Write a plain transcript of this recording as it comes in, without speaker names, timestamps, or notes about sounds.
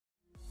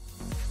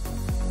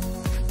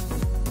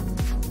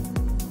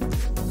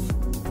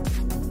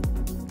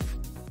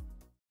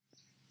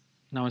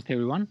Namaste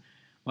everyone.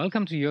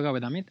 Welcome to Yoga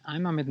with Amit.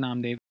 I'm Amit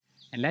Namdev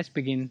and let's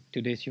begin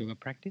today's yoga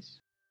practice.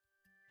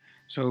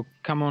 So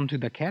come on to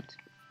the cat.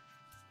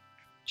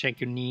 Check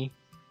your knee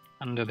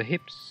under the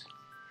hips,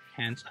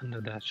 hands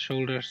under the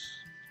shoulders.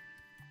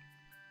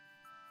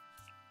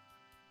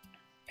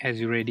 As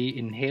you're ready,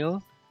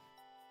 inhale.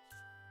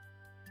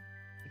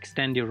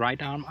 Extend your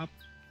right arm up,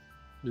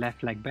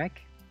 left leg back.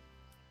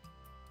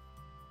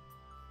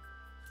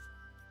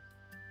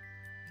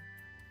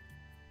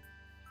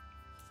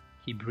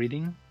 Keep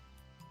breathing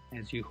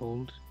as you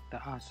hold the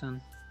asana.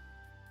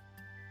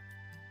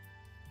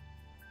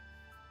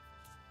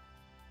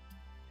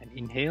 And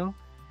inhale,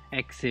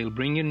 exhale,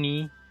 bring your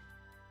knee,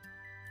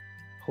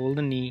 hold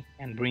the knee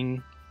and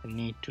bring the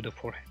knee to the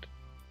forehead.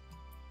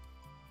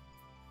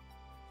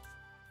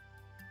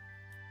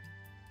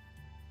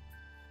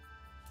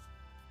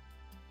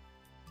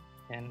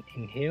 And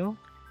inhale,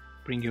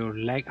 bring your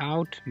leg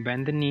out,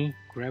 bend the knee,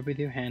 grab with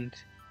your hand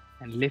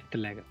and lift the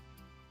leg up.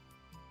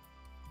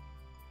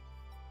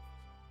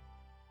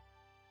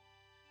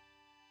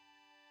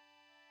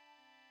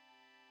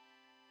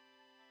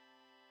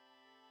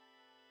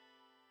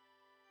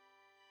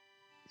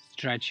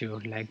 Stretch your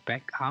leg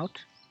back out.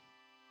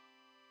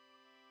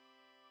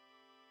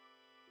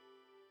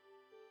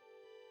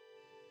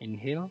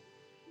 Inhale.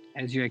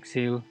 As you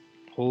exhale,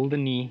 hold the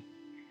knee,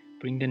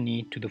 bring the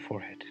knee to the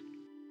forehead.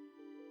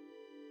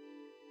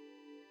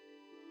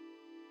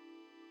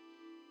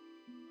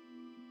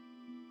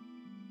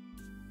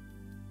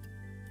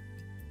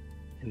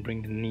 And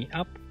bring the knee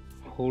up,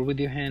 hold with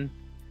your hand,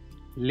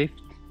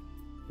 lift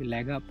your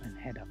leg up and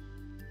head up.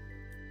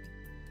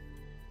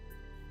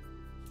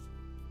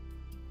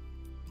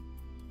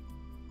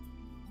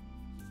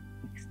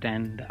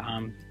 Extend the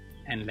arm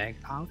and leg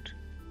out.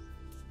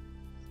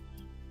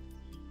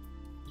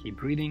 Keep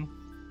breathing.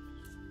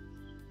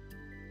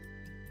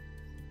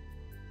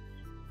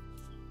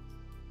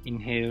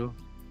 Inhale,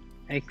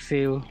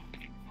 exhale,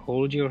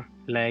 hold your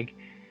leg,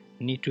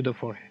 knee to the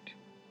forehead.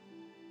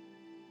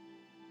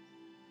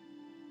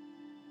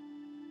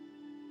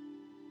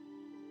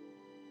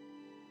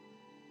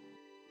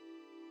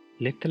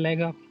 Lift the leg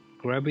up,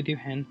 grab with your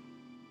hand.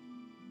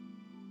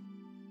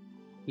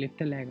 Lift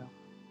the leg up.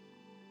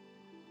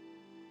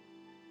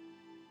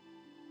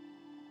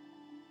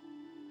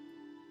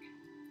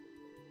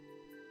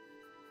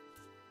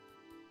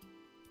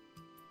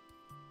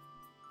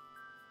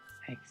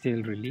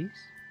 Exhale, release.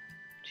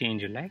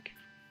 Change your leg.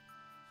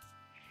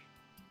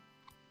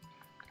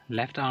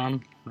 Left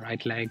arm,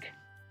 right leg.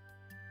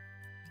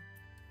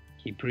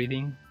 Keep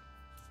breathing.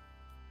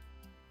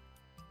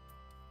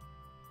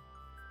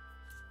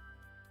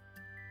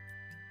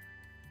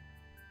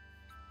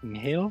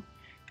 Inhale.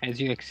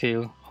 As you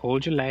exhale,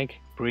 hold your leg,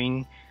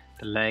 bring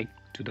the leg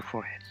to the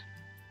forehead.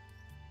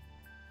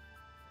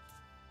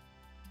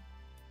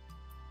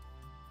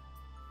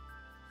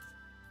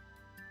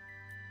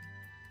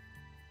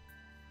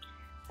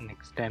 And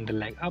extend the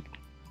leg up,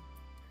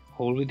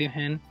 hold with your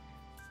hand,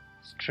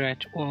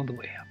 stretch all the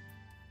way up.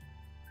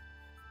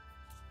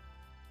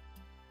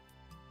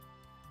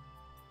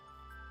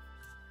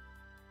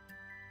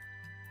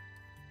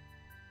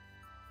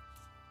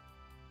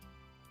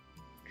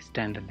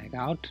 Extend the leg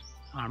out,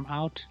 arm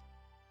out.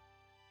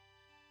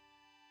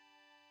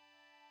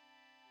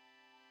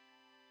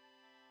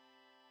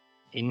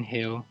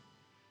 Inhale.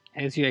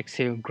 As you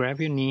exhale, grab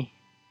your knee,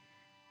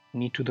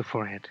 knee to the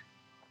forehead.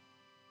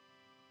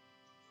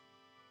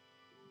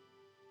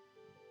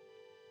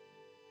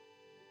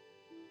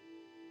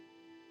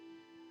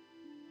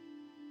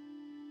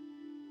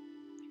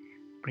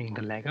 Bring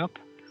the leg up,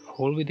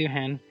 hold with your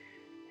hand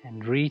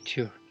and reach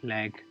your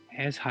leg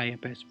as high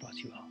up as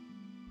possible.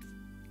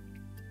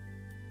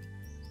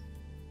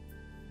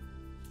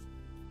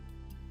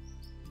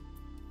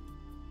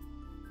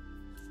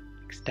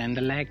 Extend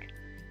the leg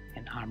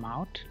and arm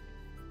out.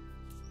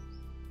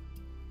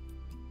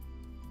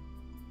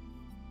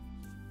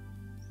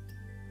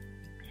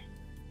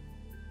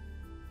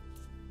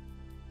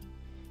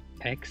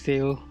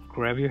 Exhale,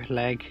 grab your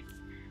leg,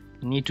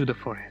 knee to the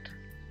forehead.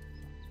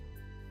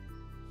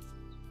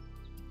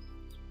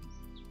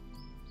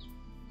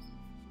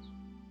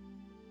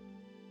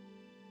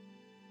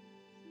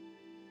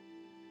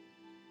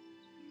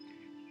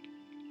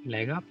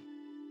 Leg up,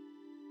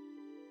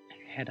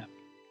 head up.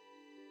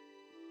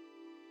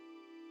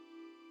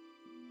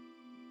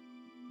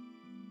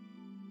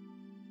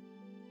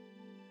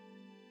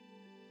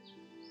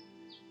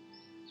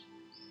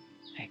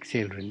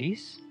 Exhale,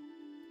 release.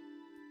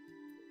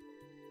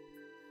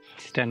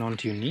 Stand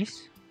onto your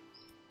knees.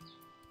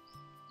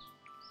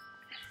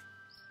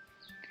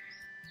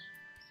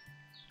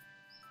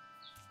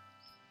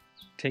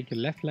 Take your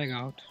left leg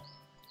out.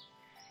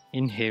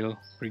 Inhale,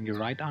 bring your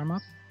right arm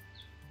up.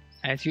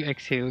 As you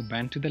exhale,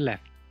 bend to the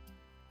left.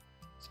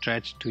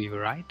 Stretch to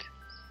your right.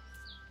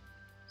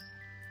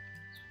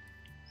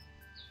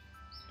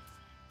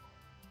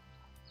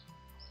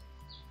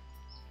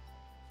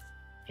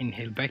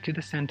 Inhale back to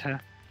the center.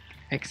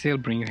 Exhale,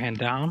 bring your hand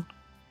down.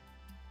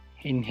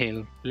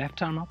 Inhale,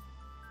 left arm up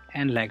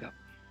and leg up.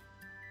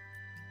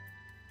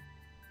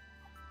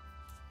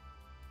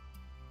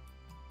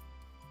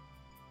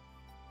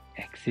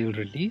 Exhale,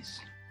 release.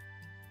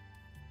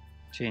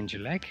 Change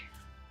your leg.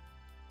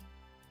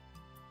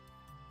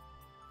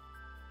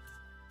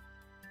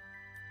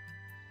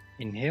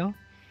 Inhale,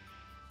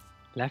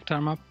 left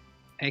arm up.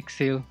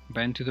 Exhale,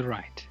 bend to the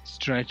right.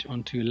 Stretch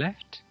onto your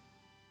left.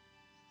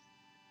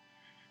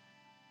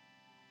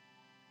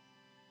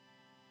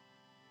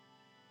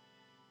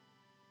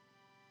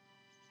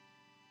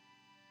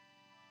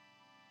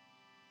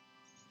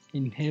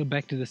 Inhale,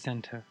 back to the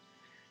center.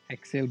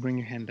 Exhale, bring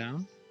your hand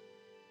down.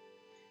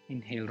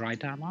 Inhale,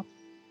 right arm up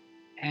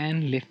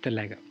and lift the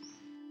leg up.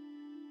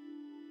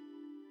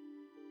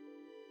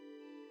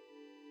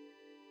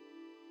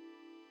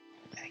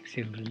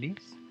 Exhale,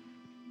 release.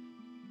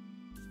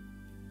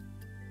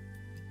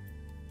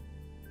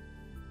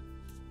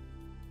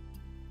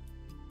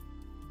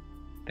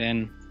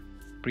 Then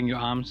bring your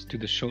arms to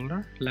the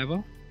shoulder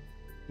level.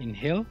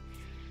 Inhale.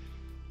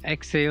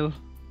 Exhale,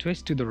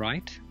 twist to the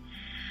right.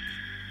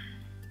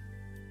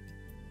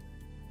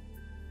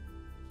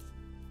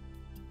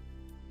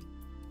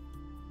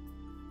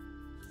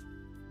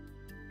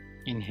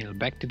 Inhale,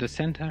 back to the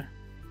center.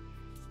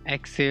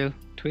 Exhale,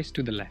 twist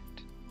to the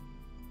left.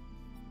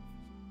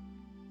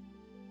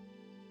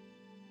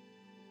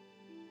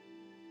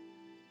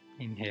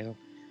 Inhale,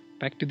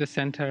 back to the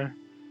center.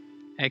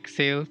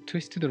 Exhale,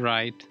 twist to the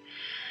right.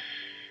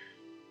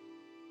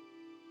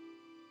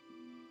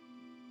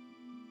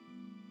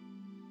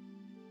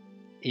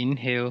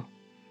 Inhale,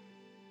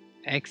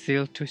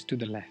 exhale, twist to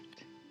the left.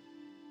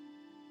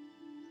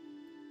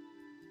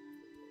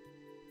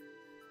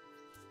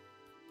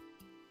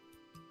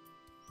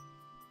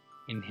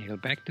 Inhale,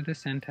 back to the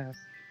center.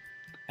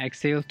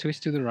 Exhale,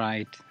 twist to the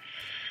right.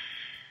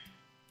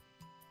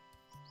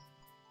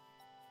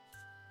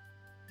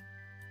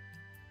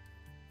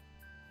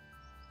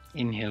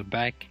 Inhale,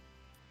 back.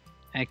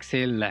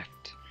 Exhale,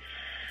 left.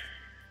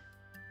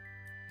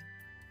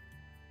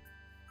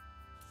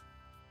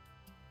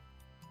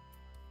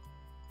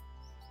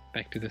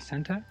 Back to the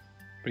center.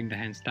 Bring the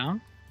hands down.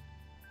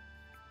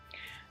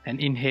 Then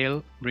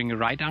inhale, bring your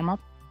right arm up.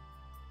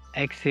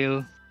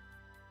 Exhale,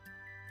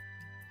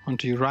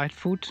 onto your right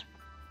foot.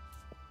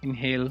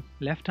 Inhale,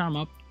 left arm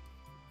up.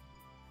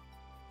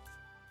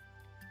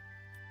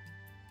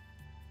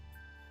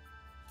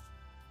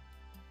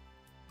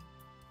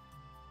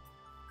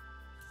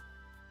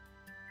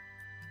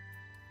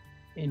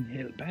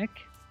 Inhale, back.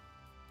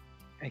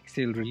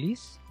 Exhale,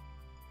 release.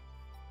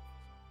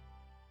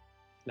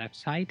 Left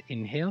side,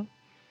 inhale.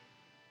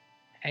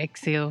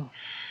 Exhale.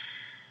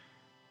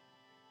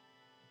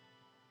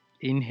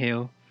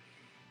 Inhale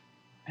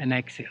and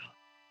exhale.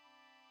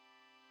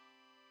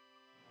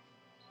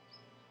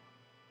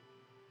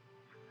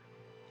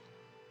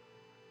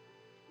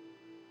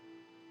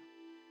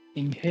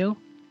 Inhale,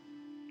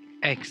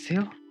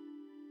 exhale,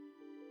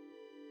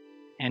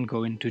 and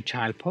go into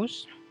child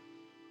pose.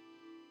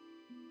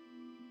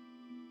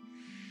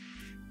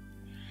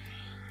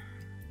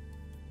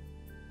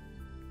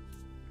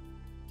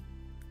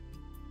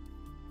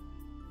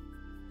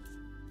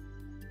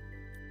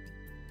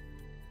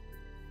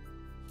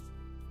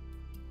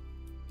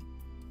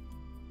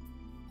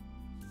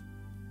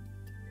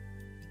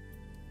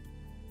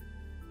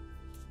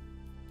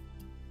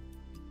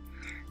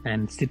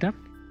 And sit up.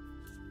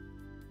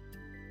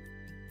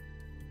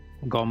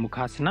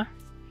 Gomukhasana.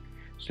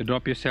 So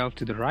drop yourself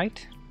to the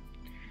right.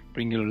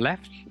 Bring your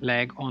left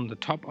leg on the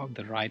top of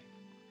the right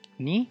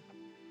knee.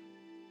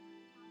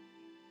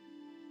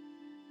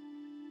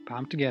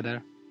 Palm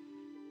together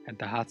at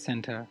the heart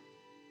center.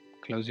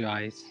 Close your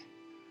eyes.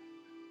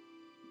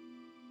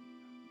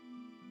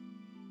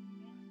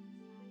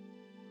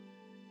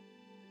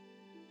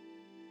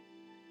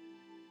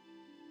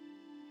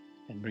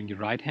 And bring your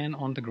right hand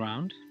on the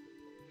ground.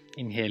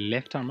 Inhale,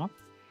 left arm up.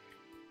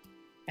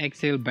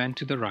 Exhale, bend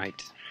to the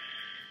right.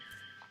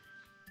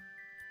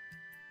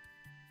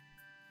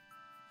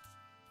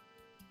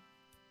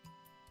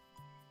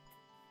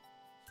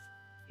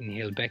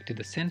 Inhale, back to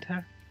the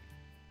center.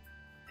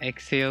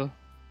 Exhale,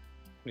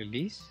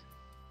 release.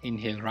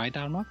 Inhale, right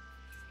arm up.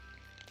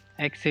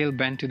 Exhale,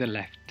 bend to the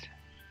left.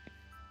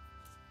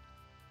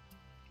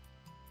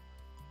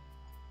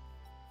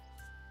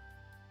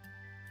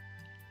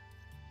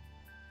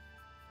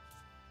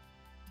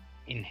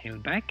 Inhale,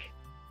 back.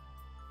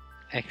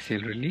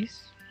 Exhale,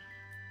 release.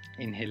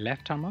 Inhale,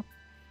 left arm up.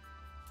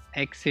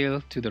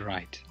 Exhale to the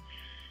right.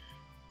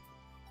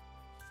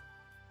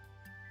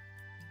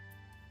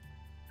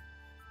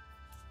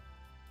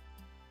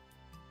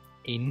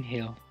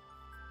 Inhale.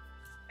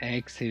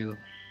 Exhale.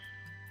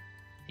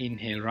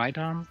 Inhale, right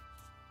arm.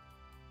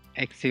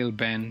 Exhale,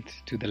 bend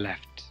to the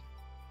left.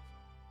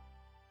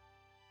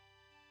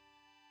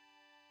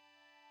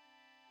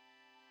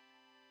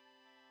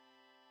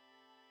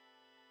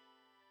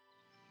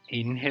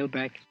 Inhale,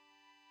 back.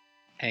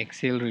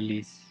 Exhale,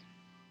 release.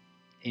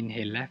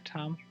 Inhale, left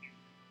arm.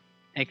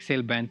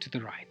 Exhale, bend to the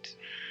right.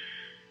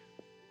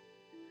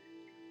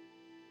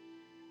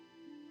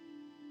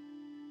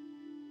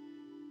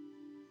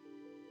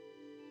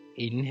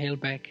 Inhale,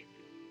 back.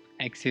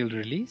 Exhale,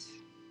 release.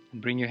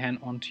 And bring your hand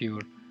onto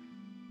your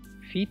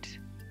feet,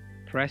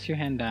 press your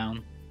hand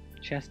down,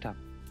 chest up.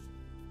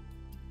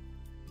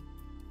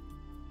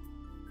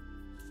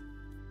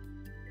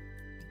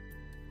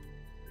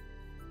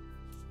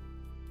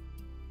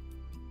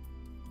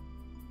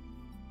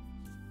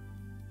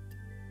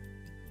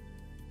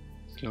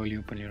 Slowly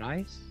open your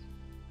eyes.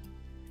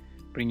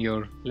 Bring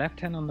your left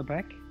hand on the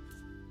back.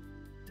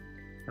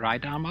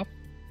 Right arm up.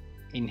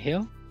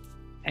 Inhale.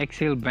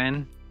 Exhale,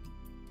 bend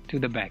to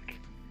the back.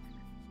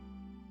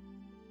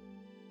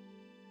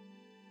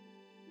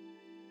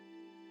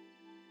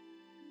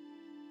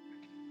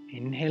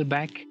 Inhale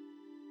back.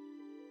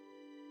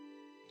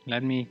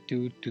 Let me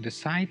do to the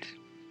side.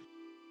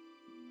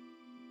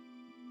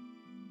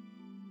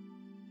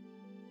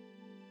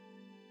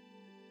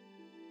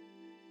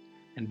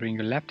 And bring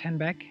your left hand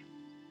back.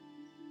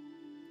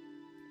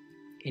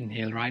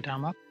 Inhale, right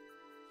arm up.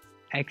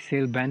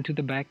 Exhale, bend to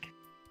the back.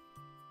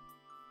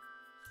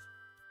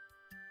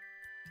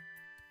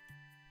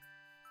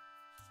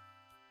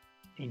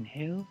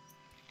 Inhale,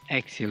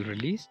 exhale,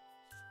 release.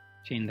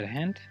 Change the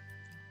hand.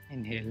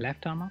 Inhale,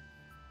 left arm up.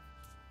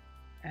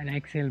 And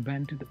exhale,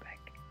 bend to the back.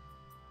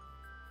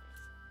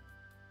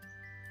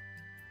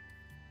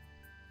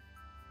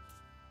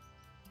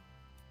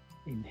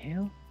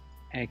 Inhale,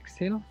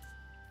 exhale,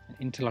 and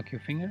interlock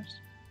your fingers.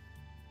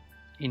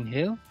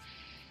 Inhale,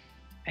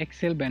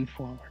 exhale, bend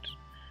forward.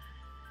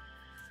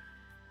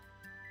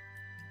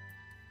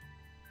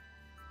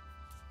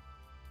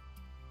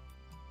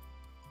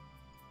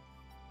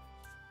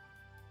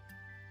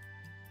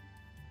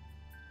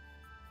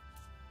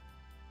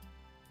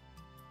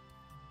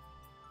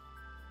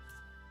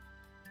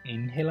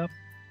 Inhale up,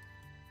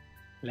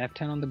 left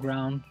hand on the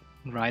ground,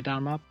 right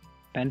arm up,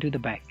 bend to the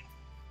back.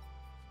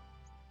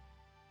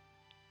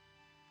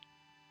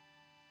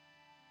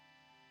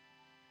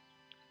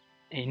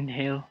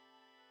 Inhale,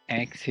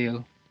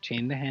 exhale,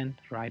 chain the hand,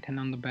 right hand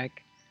on the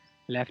back,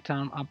 left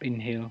arm up,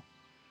 inhale,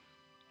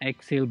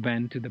 exhale,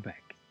 bend to the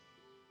back.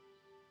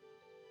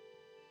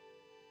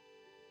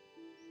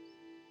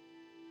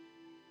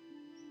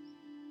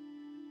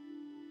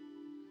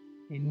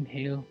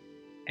 Inhale,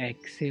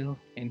 exhale,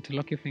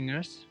 interlock your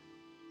fingers.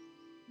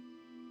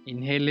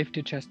 Inhale, lift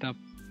your chest up.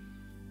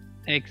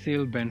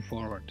 Exhale, bend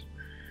forward.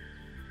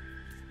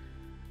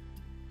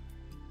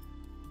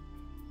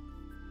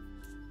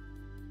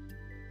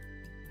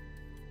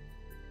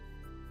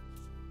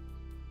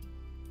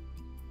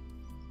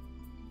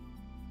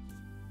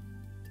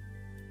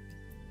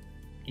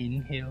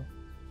 Inhale,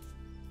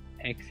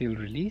 exhale,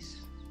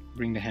 release.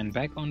 Bring the hand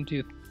back onto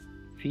your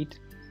feet,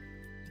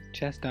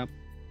 chest up.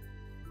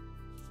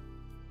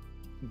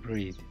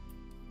 Breathe.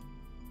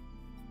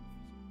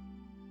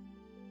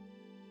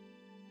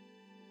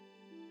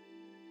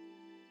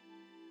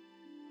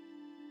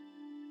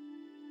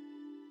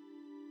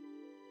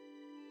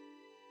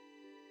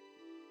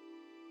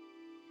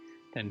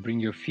 Then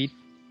bring your feet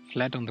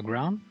flat on the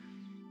ground.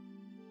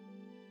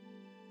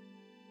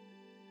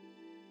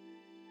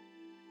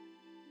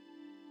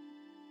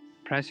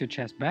 Press your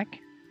chest back.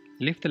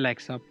 Lift the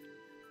legs up.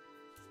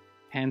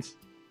 Hands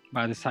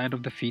by the side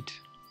of the feet.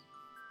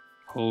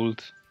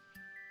 Hold.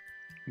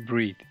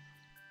 Breathe.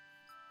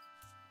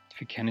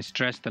 If you can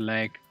stretch the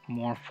leg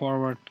more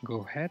forward,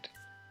 go ahead.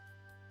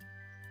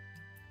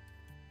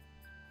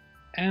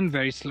 And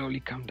very slowly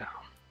come down.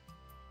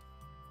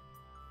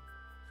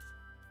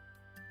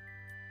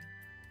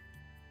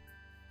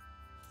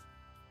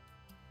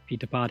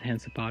 Feet apart,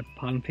 hands apart,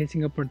 palm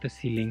facing upward the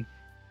ceiling.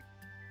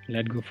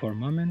 Let go for a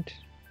moment.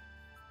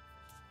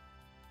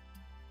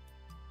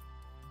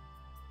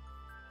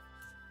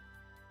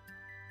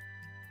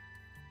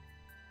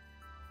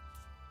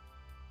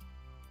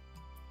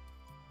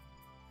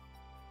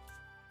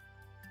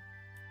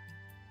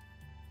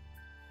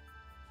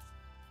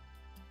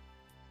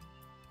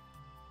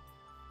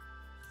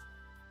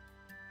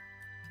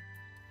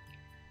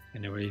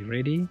 Whenever you're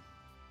ready,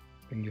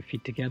 bring your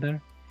feet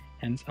together,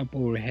 hands up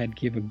overhead,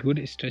 give a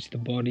good stretch the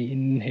body,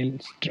 inhale,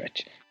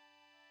 stretch.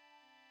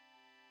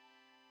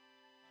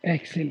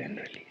 Exhale and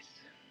release.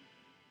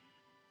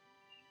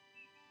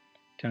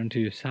 Turn to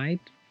your side,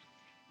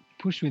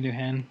 push with your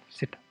hand,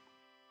 sit up.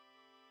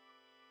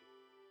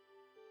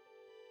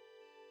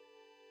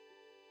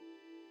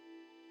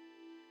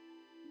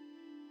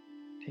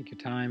 Take your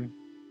time.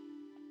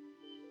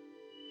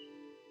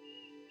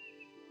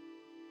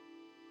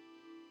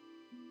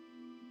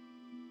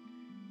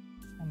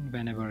 And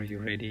whenever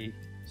you're ready,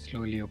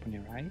 slowly open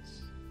your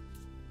eyes.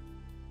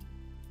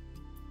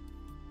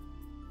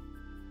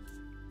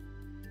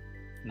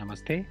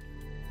 Namaste.